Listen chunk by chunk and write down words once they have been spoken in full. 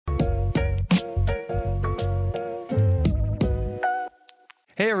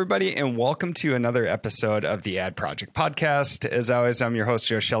Hey, everybody, and welcome to another episode of the Ad Project Podcast. As always, I'm your host,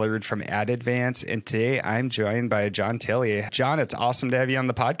 Joe Schellerud from Ad Advance, and today I'm joined by John Tilley. John, it's awesome to have you on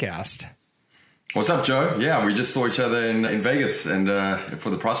the podcast. What's up, Joe? Yeah, we just saw each other in Vegas and for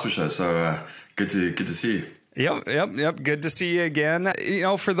the Prosper Show, so good to see you. Yep. Good to see you again. You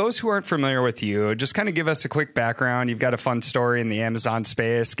know, for those who aren't familiar with you, just kind of give us a quick background. You've got a fun story in the Amazon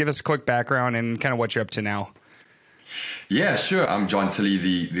space. Give us a quick background and kind of what you're up to now. Yeah, sure. I'm John Tilley,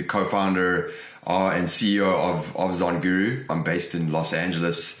 the co-founder and CEO of Zonguru. I'm based in Los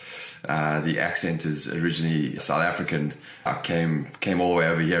Angeles. The accent is originally South African. I came all the way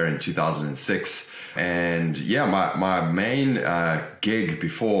over here in 2006. And yeah, my main gig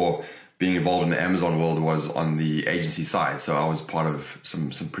before being involved in the Amazon world was on the agency side. So I was part of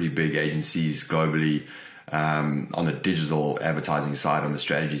some pretty big agencies globally on the digital advertising side, on the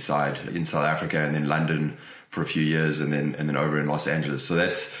strategy side in South Africa, and then London for a few years, and then over in Los Angeles.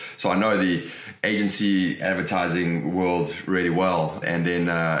 So I know the agency advertising world really well. And then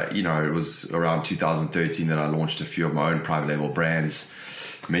it was around 2013 that I launched a few of my own private label brands.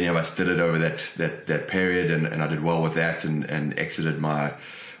 Many of us did it over that period, and I did well with that, and exited my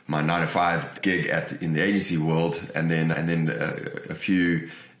 9-to-5 gig in the agency world, and then a few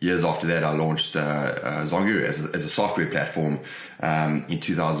years after that, I launched Zonguru as a software platform in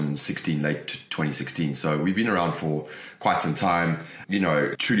 2016, late 2016. So we've been around for quite some time.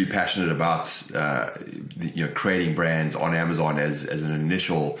 Truly passionate about creating brands on Amazon as an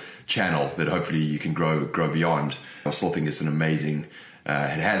initial channel that hopefully you can grow beyond. I still think it's an amazing.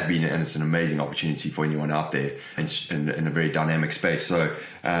 It has been, and it's an amazing opportunity for anyone out there, and in a very dynamic space. So,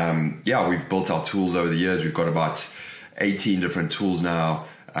 we've built our tools over the years. We've got about 18 different tools now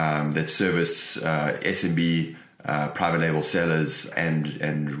that service SMB, private label sellers,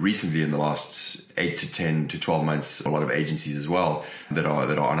 and recently in the last 8 to 10 to 12 months, a lot of agencies as well that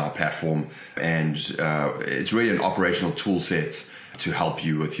are on our platform. And it's really an operational tool set to help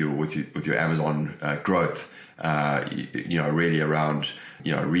you with your Amazon growth. Really around,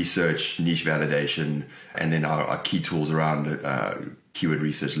 research, niche validation, and then our key tools around keyword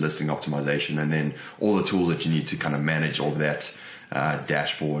research, listing optimization, and then all the tools that you need to kind of manage all of that,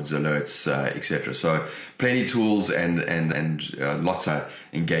 dashboards, alerts, etc. So plenty of tools and lots of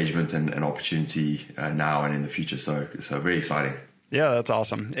engagement and opportunity now and in the future. So very exciting. Yeah, that's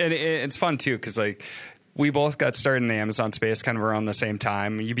awesome. And it's fun too, because we both got started in the Amazon space kind of around the same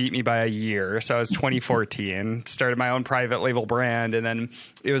time. You beat me by a year. So I was 2014, started my own private label brand. And then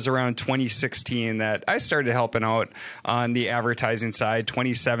it was around 2016 that I started helping out on the advertising side.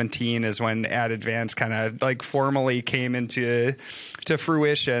 2017 is when Ad Advance kind of formally came into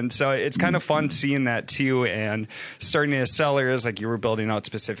fruition. So it's kind of fun seeing that too. And starting as sellers, you were building out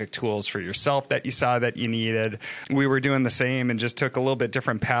specific tools for yourself that you saw that you needed. We were doing the same and just took a little bit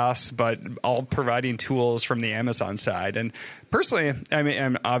different paths, but all providing tools from the Amazon side. And personally,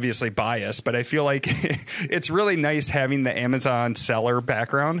 I'm obviously biased, but I feel like it's really nice having the Amazon seller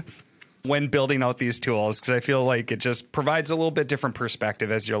background when building out these tools, because I feel like it just provides a little bit different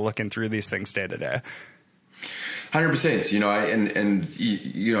perspective as you're looking through these things day to day. 100%,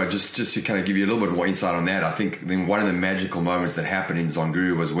 and just to kind of give you a little bit more insight on that, I think then one of the magical moments that happened in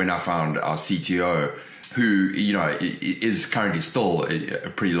Zonguru was when I found our CTO, who is currently still a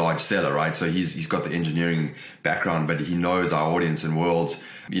pretty large seller, right? So he's got the engineering background, but he knows our audience and world,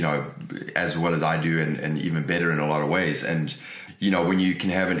 as well as I do, and even better in a lot of ways. And when you can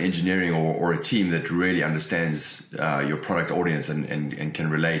have an engineering or a team that really understands your product audience and can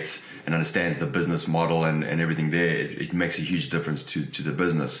relate and understands the business model and everything there, it makes a huge difference to the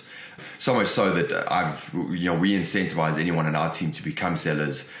business. So much so that we incentivize anyone in our team to become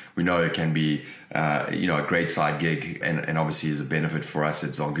sellers. We know it can be a great side gig and obviously is a benefit for us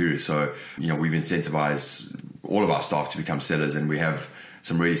at Zonguru. So we've incentivized all of our staff to become sellers, and we have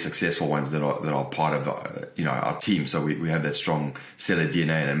some really successful ones that are part of our team. So we have that strong seller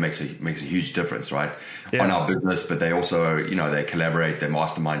DNA, and it makes a huge difference, right? Yeah. On our business. But they also they collaborate, they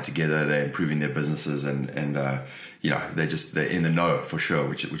mastermind together, they're improving their businesses, and they're in the know for sure,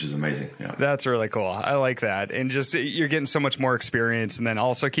 which is amazing. Yeah. That's really cool. I like that. And just you're getting so much more experience, and then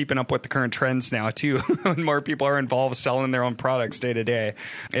also keeping up with the current trends now too. When more people are involved selling their own products day to day.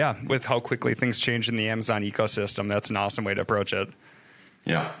 Yeah, with how quickly things change in the Amazon ecosystem, that's an awesome way to approach it.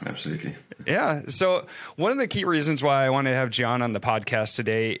 Yeah, absolutely. Yeah. So one of the key reasons why I wanted to have John on the podcast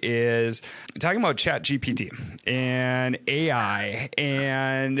today is talking about ChatGPT and AI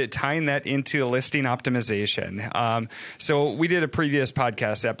and tying that into listing optimization. So we did a previous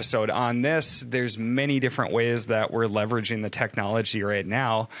podcast episode on this. There's many different ways that we're leveraging the technology right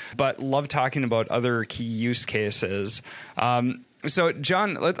now, but love talking about other key use cases. So,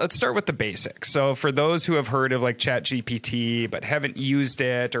 John, let's start with the basics. So for those who have heard of like ChatGPT but haven't used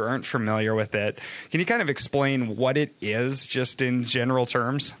it or aren't familiar with it, can you kind of explain what it is just in general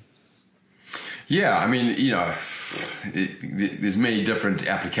terms? Yeah, I mean, there's many different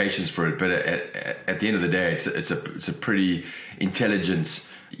applications for it, but at the end of the day, it's a pretty intelligent,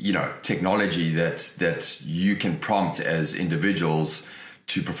 technology that you can prompt as individuals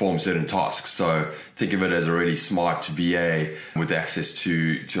to perform certain tasks. So think of it as a really smart VA with access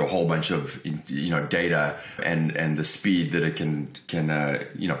to a whole bunch of data, and the speed that it can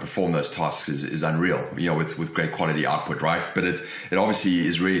perform those tasks is unreal. With great quality output, right? But it obviously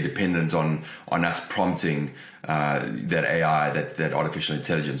is really dependent on us prompting that AI, that artificial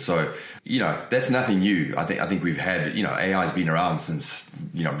intelligence. So that's nothing new. I think we've had AI has been around since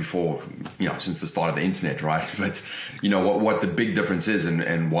before since the start of the internet, right? But what the big difference is,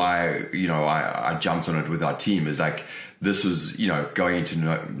 and why I jumped on it with our team is like this was going into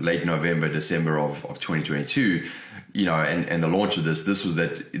late November, December of 2022, and the launch of this was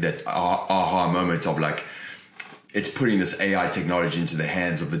that aha moment of like, it's putting this AI technology into the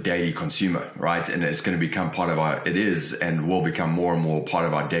hands of the daily consumer, right? And it's going to become it is and will become more and more part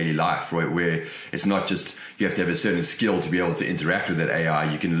of our daily life, right? Where it's not just you have to have a certain skill to be able to interact with that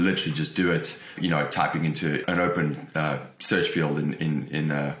AI. You can literally just do it, typing into an open search field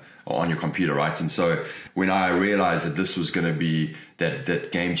on your computer, right? And so when I realized that this was going to be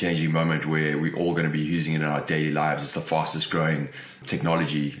that game-changing moment where we're all going to be using it in our daily lives, it's the fastest growing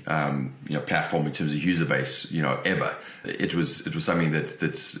technology platform in terms of user base ever. It was something that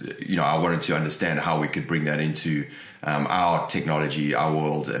I wanted to understand how we could bring that into our technology, our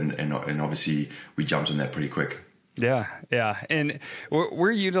world, and obviously we jumped on that pretty quick. Yeah, and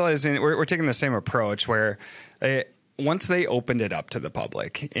we're utilizing we're taking the same approach where. Once they opened it up to the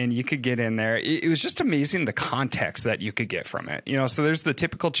public and you could get in there, it was just amazing the context that you could get from it. So there's the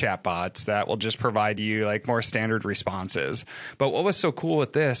typical chatbots that will just provide you like more standard responses. But what was so cool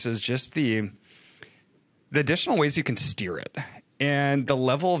with this is just the additional ways you can steer it and the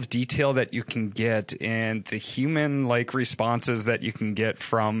level of detail that you can get and the human like responses that you can get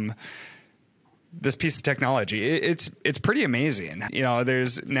from this piece of technology. It's pretty amazing.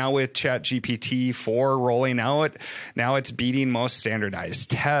 There's now with ChatGPT 4 rolling out, now it's beating most standardized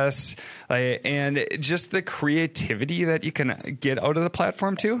tests, and just the creativity that you can get out of the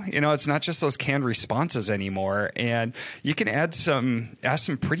platform too. It's not just those canned responses anymore, and you can ask some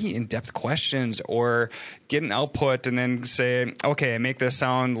pretty in-depth questions or get an output and then say, okay, make this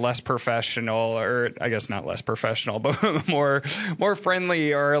sound less professional, or I guess not less professional, but more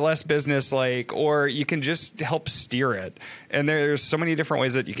friendly or less business-like. Or you can just help steer it. And there's so many different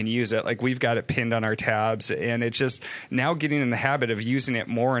ways that you can use it. Like we've got it pinned on our tabs, and it's just now getting in the habit of using it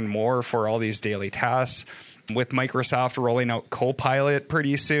more and more for all these daily tasks. With Microsoft rolling out Copilot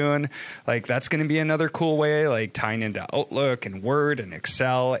pretty soon, like that's going to be another cool way, like tying into Outlook and Word and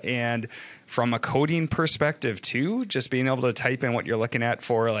Excel. And from a coding perspective too, just being able to type in what you're looking at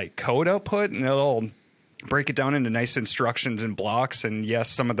for like code output, and it'll break it down into nice instructions and blocks. And yes,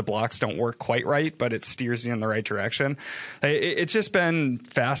 some of the blocks don't work quite right, but it steers you in the right direction. It's just been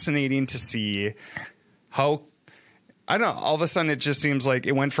fascinating to see how, I don't know, all of a sudden it just seems like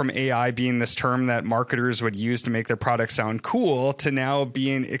it went from AI being this term that marketers would use to make their product sound cool to now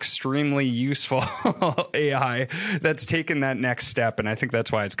being extremely useful AI that's taken that next step. And I think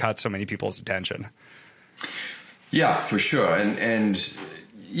that's why it's caught so many people's attention. Yeah, for sure. And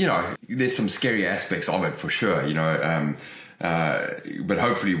there's some scary aspects of it for sure, but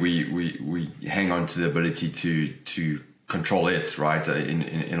hopefully we hang on to the ability to control it, right,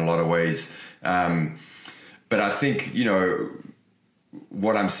 in a lot of ways. But I think,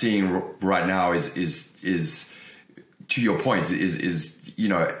 what I'm seeing right now is to your point, is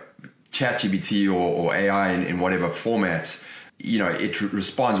ChatGPT or AI in whatever format, it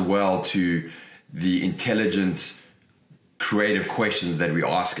responds well to the intelligent, creative questions that we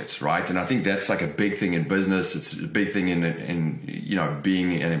ask it, right? And I think that's like a big thing in business. It's a big thing in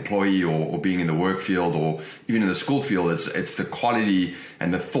being an employee or being in the work field or even in the school field. It's the quality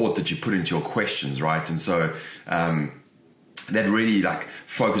and the thought that you put into your questions, right? And so that really like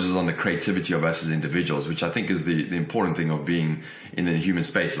focuses on the creativity of us as individuals, which I think is the important thing of being in the human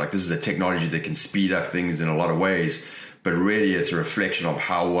space. Like this is a technology that can speed up things in a lot of ways, but really it's a reflection of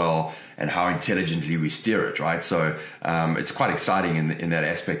how well and how intelligently we steer it, right? So it's quite exciting in that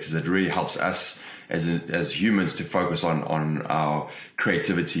aspect, is it really helps us as humans to focus on our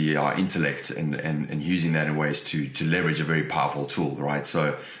creativity, our intellect, and using that in ways to leverage a very powerful tool, right?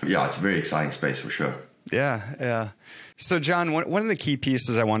 So yeah, it's a very exciting space for sure. Yeah. So, John, one of the key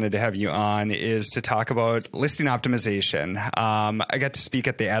pieces I wanted to have you on is to talk about listing optimization. I got to speak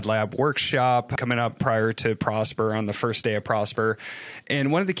at the Ad Lab workshop coming up prior to Prosper on the first day of Prosper.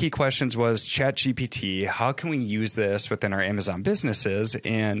 And one of the key questions was ChatGPT. How can we use this within our Amazon businesses?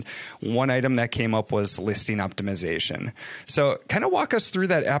 And one item that came up was listing optimization. So kind of walk us through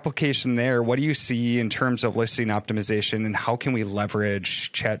that application there. What do you see in terms of listing optimization, and how can we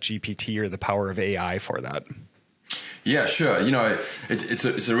leverage ChatGPT or the power of AI for that? Yeah, sure.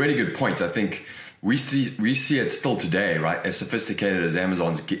 It's a really good point. I think we see it still today, right? As sophisticated as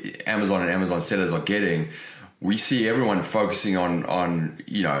Amazon and Amazon sellers are getting, we see everyone focusing on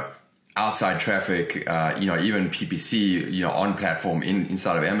outside traffic, even PPC, on platform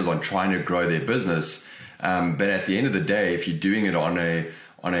inside of Amazon, trying to grow their business. But at the end of the day, if you're doing it on a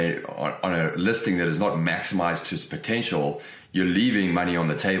listing that is not maximized to its potential, you're leaving money on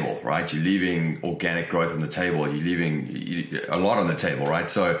the table, right? You're leaving organic growth on the table. You're leaving a lot on the table, right?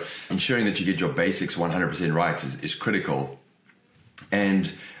 So ensuring that you get your basics 100% right is critical. And,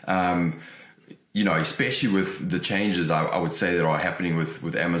 especially with the changes, I would say, that are happening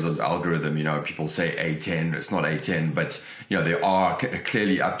with Amazon's algorithm. People say A10, it's not A10, but, there are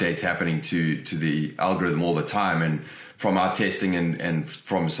clearly updates happening to the algorithm all the time. And from our testing and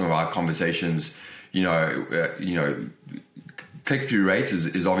from some of our conversations, click-through rate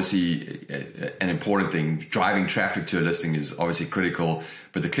is obviously an important thing. Driving traffic to a listing is obviously critical,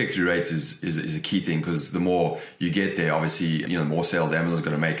 but the click-through rate is a key thing, because the more you get there, obviously, the more sales Amazon's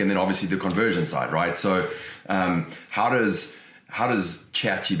going to make. And then obviously the conversion side, right? So how does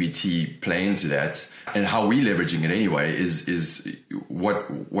ChatGPT play into that, and how we leveraging it anyway is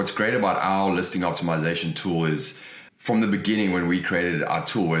what's great about our listing optimization tool is, from the beginning, when we created our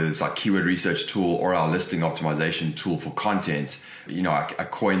tool, whether it's our keyword research tool or our listing optimization tool for content, I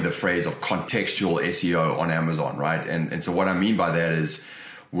coined the phrase of contextual SEO on Amazon, right? And so what I mean by that is,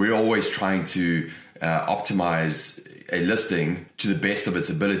 we're always trying to optimize a listing to the best of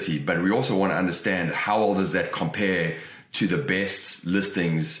its ability, but we also want to understand how well does that compare to the best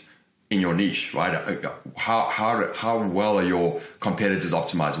listings in your niche, right? How well are your competitors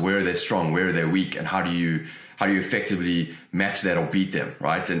optimized? Where are they strong? Where are they weak? And how do you effectively match that or beat them,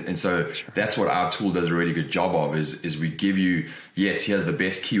 right? And so that's what our tool does a really good job of, is we give you, yes, here's the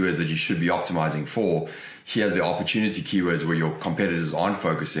best keywords that you should be optimizing for. Here's the opportunity keywords where your competitors aren't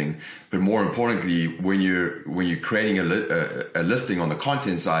focusing. But more importantly, when you're creating a listing on the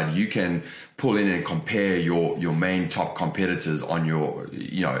content side, you can pull in and compare your main top competitors on your,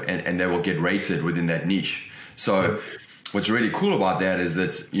 and they will get rated within that niche. So what's really cool about that is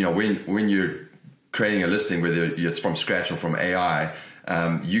that, when you're creating a listing, whether it's from scratch or from AI,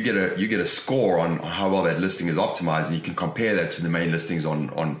 you get a score on how well that listing is optimized, and you can compare that to the main listings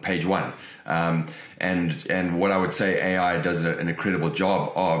on page one. And what I would say AI does an incredible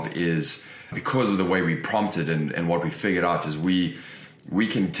job of is, because of the way we prompted and what we figured out, is we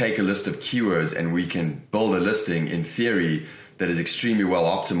can take a list of keywords and we can build a listing in theory that is extremely well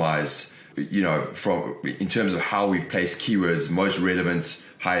optimized, in terms of how we've placed keywords, most relevant,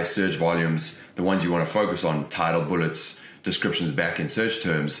 highest search volumes, the ones you want to focus on, title, bullets, descriptions, back in search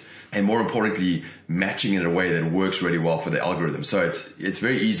terms, and more importantly, matching it in a way that works really well for the algorithm. So it's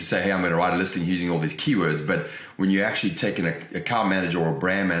very easy to say, hey, I'm going to write a listing using all these keywords, but when you actually take an account manager or a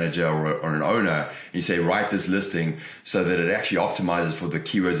brand manager or an owner, and you say, write this listing so that it actually optimizes for the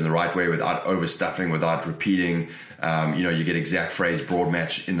keywords in the right way, without overstuffing, without repeating, you get exact phrase, broad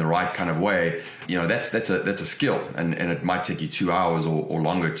match in the right kind of way. That's a skill, and it might take you 2 hours or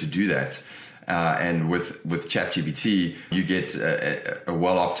longer to do that. And with ChatGPT, you get a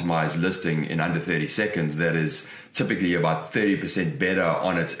well-optimized listing in under 30 seconds that is typically about 30% better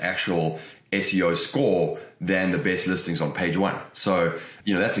on its actual SEO score than the best listings on page one. So,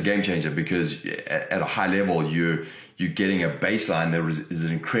 that's a game changer, because at a high level, you're getting a baseline that is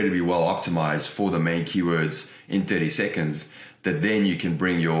incredibly well optimized for the main keywords in 30 seconds, that then you can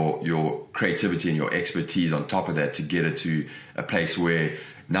bring your creativity and your expertise on top of that to get it to a place where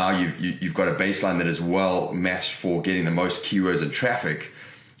now you've got a baseline that is well matched for getting the most keywords and traffic,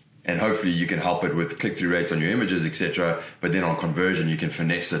 and hopefully you can help it with click-through rates on your images, etc. But then on conversion, you can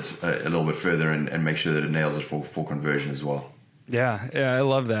finesse it a little bit further and make sure that it nails it for conversion as well. Yeah, I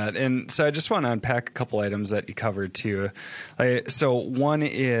love that. And so I just want to unpack a couple items that you covered too. So one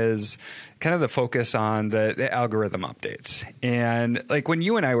is kind of the focus on the algorithm updates. And like when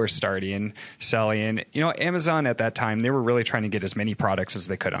you and I were starting selling, Amazon at that time, they were really trying to get as many products as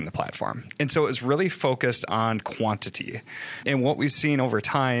they could on the platform. And so it was really focused on quantity. And what we've seen over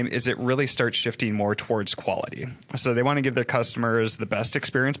time is it really starts shifting more towards quality. So they want to give their customers the best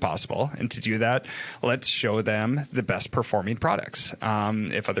experience possible. And to do that, let's show them the best performing products.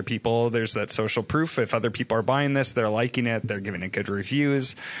 If other people, there's that social proof. If other people are buying this, they're liking it, they're giving it good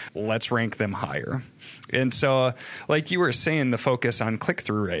reviews, let's rank them higher. And so, like you were saying, the focus on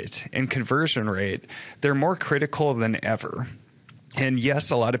click-through rate and conversion rate, they're more critical than ever. And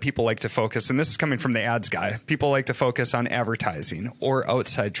yes, a lot of people like to focus, and this is coming from the ads guy, people like to focus on advertising or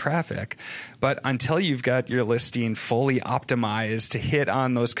outside traffic. But until you've got your listing fully optimized to hit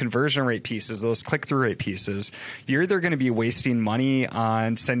on those conversion rate pieces, those click-through rate pieces, you're either going to be wasting money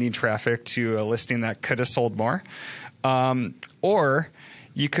on sending traffic to a listing that could have sold more, or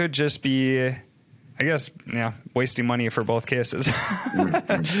you could just be, I guess, wasting money for both cases.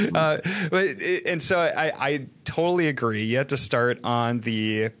 And so I totally agree. You have to start on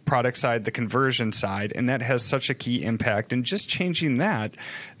the product side, the conversion side, and that has such a key impact. And just changing that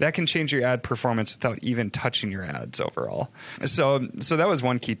can change your ad performance without even touching your ads overall. So that was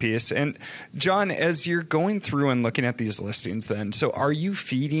one key piece. And John, as you're going through and looking at these listings then, so are you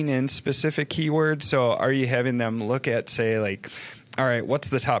feeding in specific keywords? So are you having them look at, say, like, all right, what's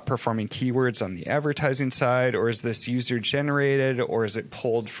the top performing keywords on the advertising side? Or is this user generated, or is it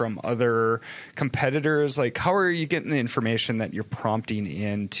pulled from other competitors? Like, how are you getting the information that you're prompting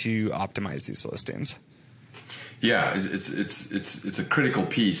in to optimize these listings? Yeah, it's a critical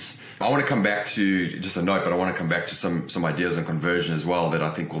piece. I want to come back to just a note, but I want to come back to some ideas on conversion as well that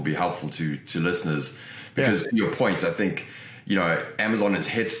I think will be helpful to listeners. Because to your point, I think, Amazon has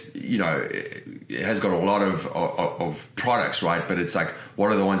hit, it has got a lot of products, right? But it's like, what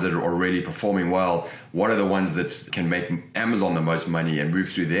are the ones that are already performing well? What are the ones that can make Amazon the most money and move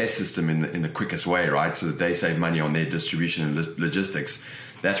through their system in the quickest way, right? So that they save money on their distribution and logistics.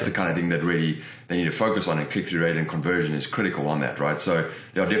 That's the kind of thing that really they need to focus on, and click-through rate and conversion is critical on that, right? So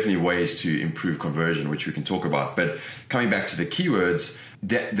there are definitely ways to improve conversion, which we can talk about. But coming back to the keywords,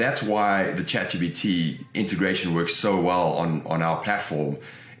 that's why the ChatGPT integration works so well on our platform,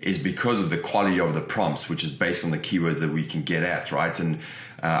 is because of the quality of the prompts, which is based on the keywords that we can get at, right? And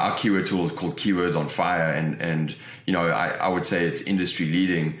our keyword tool is called Keywords on Fire, and I would say it's industry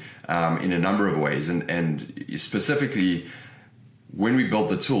leading in a number of ways, and specifically when we built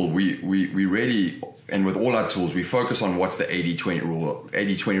the tool, we really, and with all our tools, we focus on what's the 80-20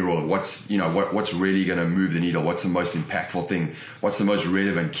 rule of what's really going to move the needle, what's the most impactful thing, what's the most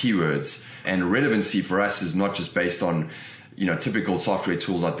relevant keywords. And relevancy for us is not just based on typical software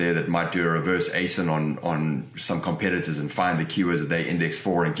tools out there that might do a reverse ASIN on some competitors and find the keywords that they index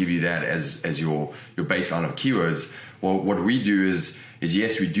for and give you that as your baseline of keywords. Well, what we do is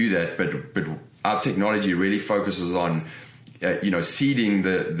yes, we do that, but our technology really focuses on seeding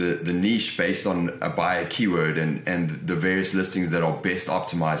the niche based on a buyer keyword and the various listings that are best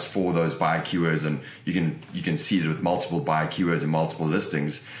optimized for those buyer keywords. And you can seed it with multiple buyer keywords and multiple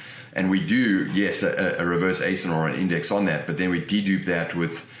listings. And we do, yes, a reverse ASIN or an index on that, but then we dedupe that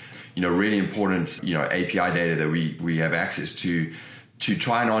with, really important, API data that we have access to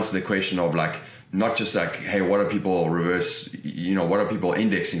try and answer the question of, like, not just like, hey, what are people what are people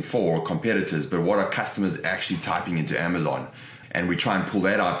indexing for, competitors, but what are customers actually typing into Amazon? And we try and pull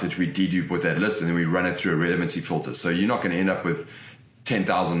that out, that we dedupe with that list, and then we run it through a relevancy filter. So you're not going to end up with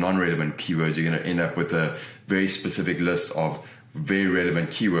 10,000 non-relevant keywords. You're going to end up with a very specific list of very relevant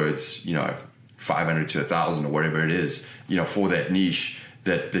keywords, 500 to 1,000 or whatever it is, for that niche,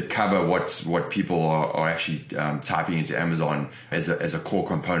 that cover what people are actually typing into Amazon as a core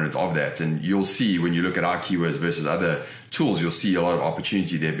component of that. And you'll see when you look at our keywords versus other tools, you'll see a lot of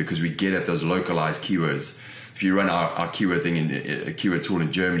opportunity there because we get at those localized keywords. If you run our keyword thing in a keyword tool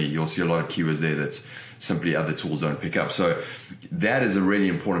in Germany, you'll see a lot of keywords there that simply other tools don't pick up. So that is a really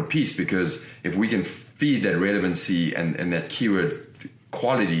important piece, because if we can feed that relevancy and that keyword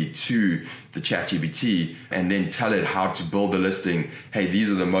quality to the ChatGPT and then tell it how to build the listing, hey, these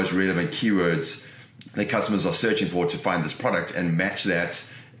are the most relevant keywords that customers are searching for to find this product, and match that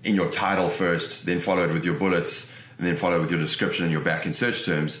in your title first, then follow it with your bullets, and then follow it with your description and your back-end search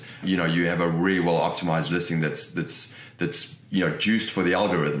terms. You have a really well optimized listing that's juiced for the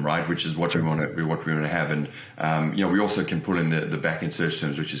algorithm, right? Which is what we want to have. And we also can pull in the back-end search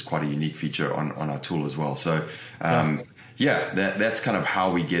terms, which is quite a unique feature on our tool as well. So yeah, that's kind of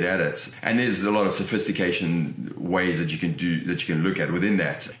how we get at it. And there's a lot of sophistication ways that you can look at within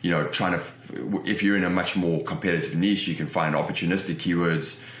that. Trying to, if you're in a much more competitive niche, you can find opportunistic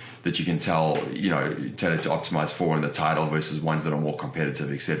keywords that you can tell it to optimize for in the title versus ones that are more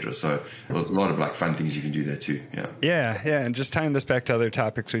competitive, etc. So a lot of like fun things you can do there too. Yeah. And just tying this back to other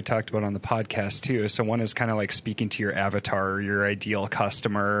topics we talked about on the podcast too. So one is kind of like speaking to your avatar, or your ideal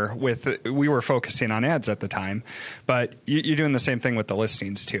customer. We were focusing on ads at the time, but you're doing the same thing with the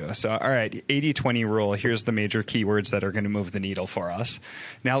listings too. So, all right, 80-20 rule. Here's the major keywords that are going to move the needle for us.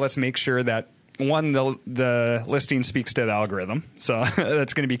 Now let's make sure that one, the listing speaks to the algorithm. So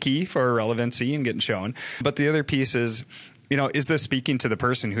that's going to be key for relevancy and getting shown. But the other piece is, is this speaking to the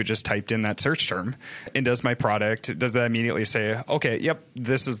person who just typed in that search term? And does that immediately say, okay, yep,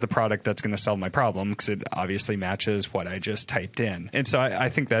 this is the product that's going to solve my problem? Because it obviously matches what I just typed in. And so I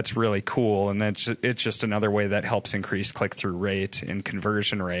think that's really cool. And it's just another way that helps increase click-through rate and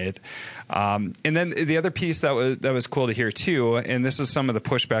conversion rate. And then the other piece that was cool to hear too, and this is some of the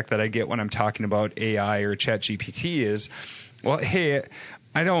pushback that I get when I'm talking about AI or ChatGPT is, well, hey,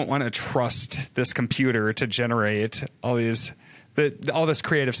 I don't want to trust this computer to generate all this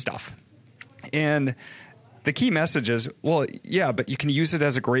creative stuff. And the key message is, well, yeah, but you can use it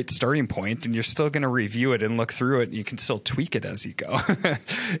as a great starting point, and you're still going to review it and look through it, and you can still tweak it as you go.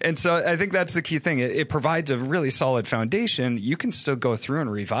 And so I think that's the key thing. It provides a really solid foundation. You can still go through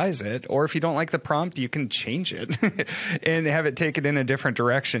and revise it, or if you don't like the prompt, you can change it and have it take it in a different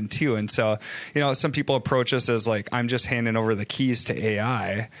direction too. And so, some people approach us as like, I'm just handing over the keys to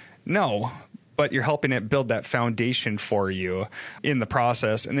AI. No, but you're helping it build that foundation for you in the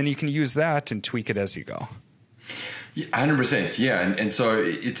process, and then you can use that and tweak it as you go. 100%, yeah, and so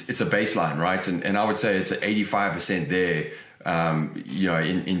it's a baseline, right? And I would say it's 85% there,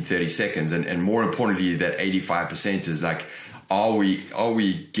 in 30 seconds, and more importantly, that 85% is like, are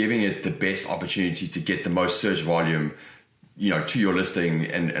we giving it the best opportunity to get the most search volume, to your listing,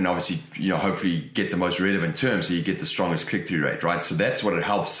 and obviously, hopefully get the most relevant terms so you get the strongest click-through rate, right? So that's what it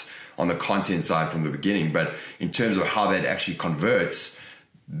helps on the content side from the beginning. But in terms of how that actually converts,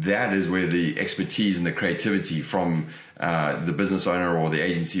 that is where the expertise and the creativity from the business owner or the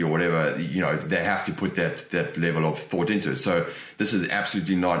agency or whatever, they have to put that level of thought into it. So this is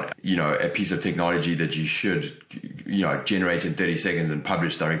absolutely not, a piece of technology that you should, generate in 30 seconds and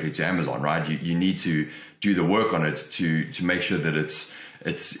publish directly to Amazon, right? You need to do the work on it to make sure that it's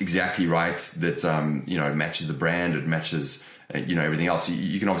exactly right, that, it matches the brand, it matches, everything else.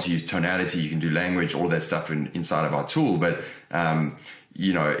 You can obviously use tonality, you can do language, all that stuff inside of our tool, but,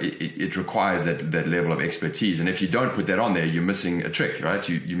 it requires that level of expertise. And if you don't put that on there, you're missing a trick, right?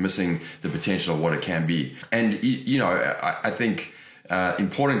 You're missing the potential of what it can be. And, I think,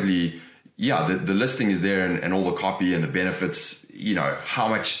 importantly, the listing is there and all the copy and the benefits, how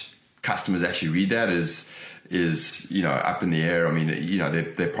much customers actually read that is up in the air. I mean,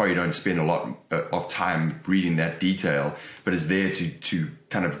 they probably don't spend a lot of time reading that detail, but it's there to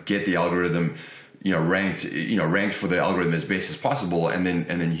kind of get the algorithm ranked for the algorithm as best as possible, and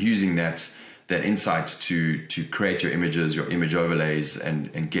then using that insight to create your images, your image overlays,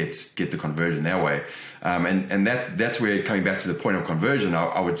 and get the conversion that way. And that's where, coming back to the point of conversion,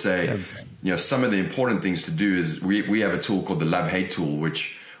 I would say, some of the important things to do is we have a tool called the love-hate tool,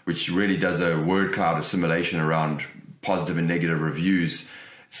 which really does a word cloud assimilation around positive and negative reviews,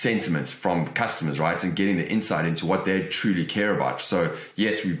 sentiments from customers, right? And getting the insight into what they truly care about. So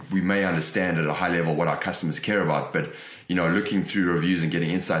yes, we may understand at a high level what our customers care about, but looking through reviews and getting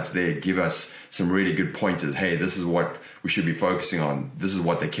insights there give us some really good pointers. Hey, this is what we should be focusing on. This is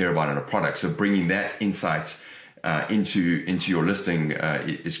what they care about in a product. So bringing that insight into your listing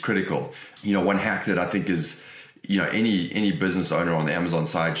is critical. One hack that I think is any business owner on the Amazon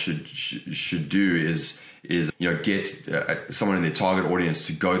side should do is get someone in their target audience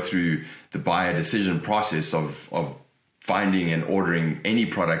to go through the buyer decision process of finding and ordering any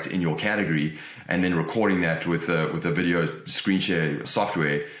product in your category, and then recording that with a video screen share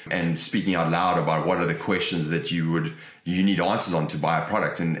software and speaking out loud about what are the questions that you need answers on to buy a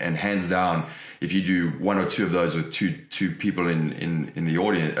product. And hands down, if you do one or two of those with two people in the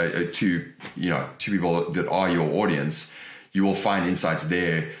audience, two people that are your audience, you will find insights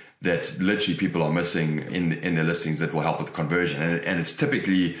there that literally people are missing in their listings that will help with conversion. And it's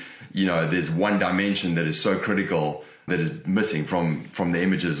typically, there's one dimension that is so critical that is missing from the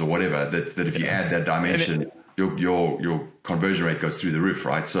images or whatever, that if you add that dimension, your conversion rate goes through the roof,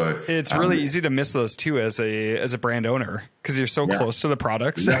 right? So it's really easy to miss those too as a brand owner, because you're so close to the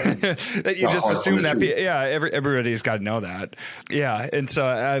products that you just assume that everybody's got to know that. Yeah, and so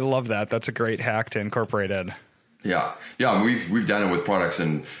I love that. That's a great hack to incorporate in. Yeah. And we've done it with products,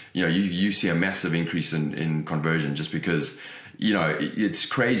 and you see a massive increase in conversion just because it's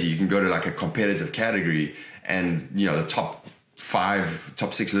crazy. You can go to like a competitive category, and the top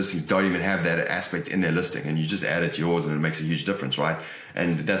 6 listings don't even have that aspect in their listing, and you just add it to yours and it makes a huge difference, right?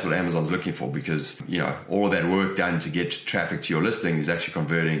 And that's what Amazon's looking for, because all of that work done to get traffic to your listing is actually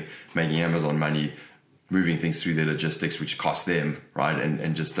converting, making Amazon money, moving things through their logistics, which cost them, right?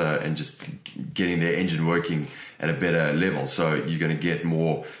 And just getting their engine working at a better level. So you're going to get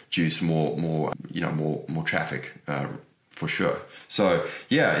more juice, more traffic, for sure. So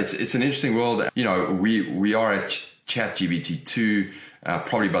yeah, it's an interesting world. We are at ChatGPT 2.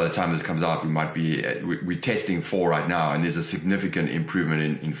 Probably by the time this comes out, we're testing 4 right now, and there's a significant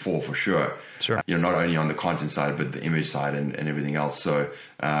improvement in 4 for sure. Sure. Not only on the content side, but the image side and everything else. So,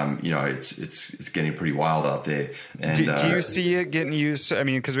 it's getting pretty wild out there. And, do you see it getting used? I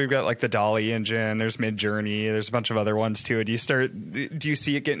mean, because we've got like the Dolly engine, there's Midjourney, there's a bunch of other ones too. Do you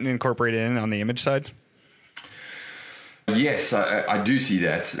see it getting incorporated in on the image side? Yes, I do see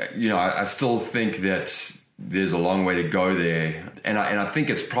that. I still think that there's a long way to go there, and I think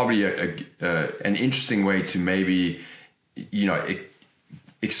it's probably an interesting way to maybe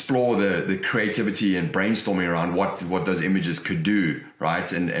explore the creativity and brainstorming around what those images could do,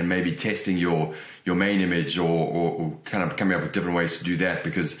 right? And maybe testing your main image or kind of coming up with different ways to do that,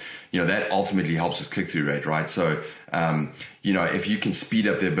 because that ultimately helps with click-through rate, right? So if you can speed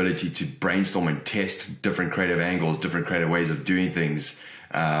up the ability to brainstorm and test different creative angles, different creative ways of doing things,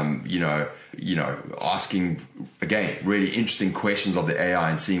 asking again really interesting questions of the AI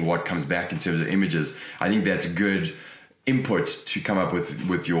and seeing what comes back in terms of images, I think that's good input to come up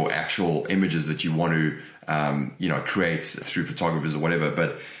with your actual images that you want to create through photographers or whatever.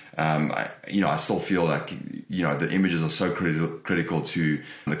 But I still feel like the images are so critical to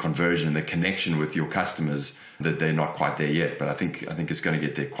the conversion and the connection with your customers that they're not quite there yet. But I think it's going to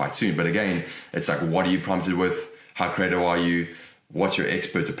get there quite soon. But again, it's like, what are you prompted with? How creative are you? What's your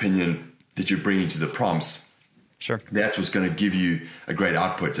expert opinion that you're bringing to the prompts? Sure. That's what's going to give you a great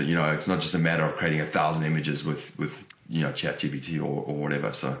output. So, it's not just a matter of creating 1,000 images with ChatGPT or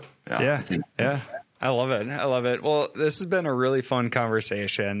whatever. So yeah. I love it. Well, this has been a really fun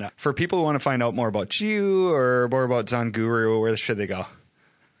conversation. For people who want to find out more about you or more about ZonGuru, where should they go?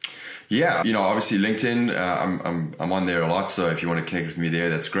 Yeah, obviously LinkedIn, I'm on there a lot. So if you want to connect with me there,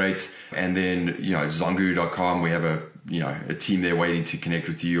 that's great. And then, zonguru.com, we have a team there waiting to connect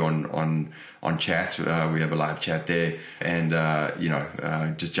with you on chat. We have a live chat there, and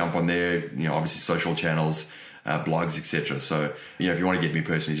just jump on there. Obviously social channels, blogs, etc. So if you want to get me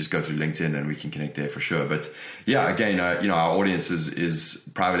personally, just go through LinkedIn and we can connect there for sure. But yeah, again, our audience is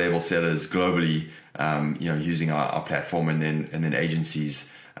private label sellers globally, using our platform, and then agencies,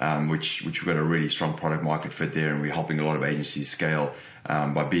 which we've got a really strong product market fit there, and we're helping a lot of agencies scale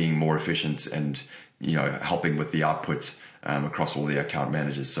by being more efficient and helping with the output across all the account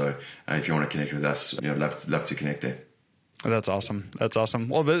managers. So if you want to connect with us, love to connect there. That's awesome.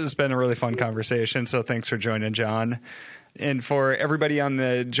 Well, this has been a really fun conversation. So thanks for joining, John. And for everybody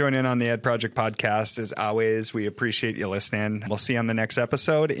join in on the Ed Project podcast, as always, we appreciate you listening. We'll see you on the next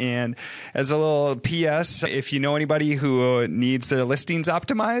episode. And as a little PS, if you know anybody who needs their listings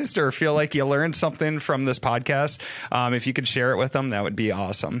optimized or feel like you learned something from this podcast, if you could share it with them, that would be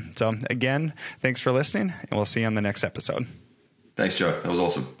awesome. So again, thanks for listening, and we'll see you on the next episode. Thanks, Joe. That was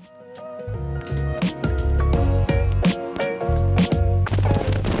awesome.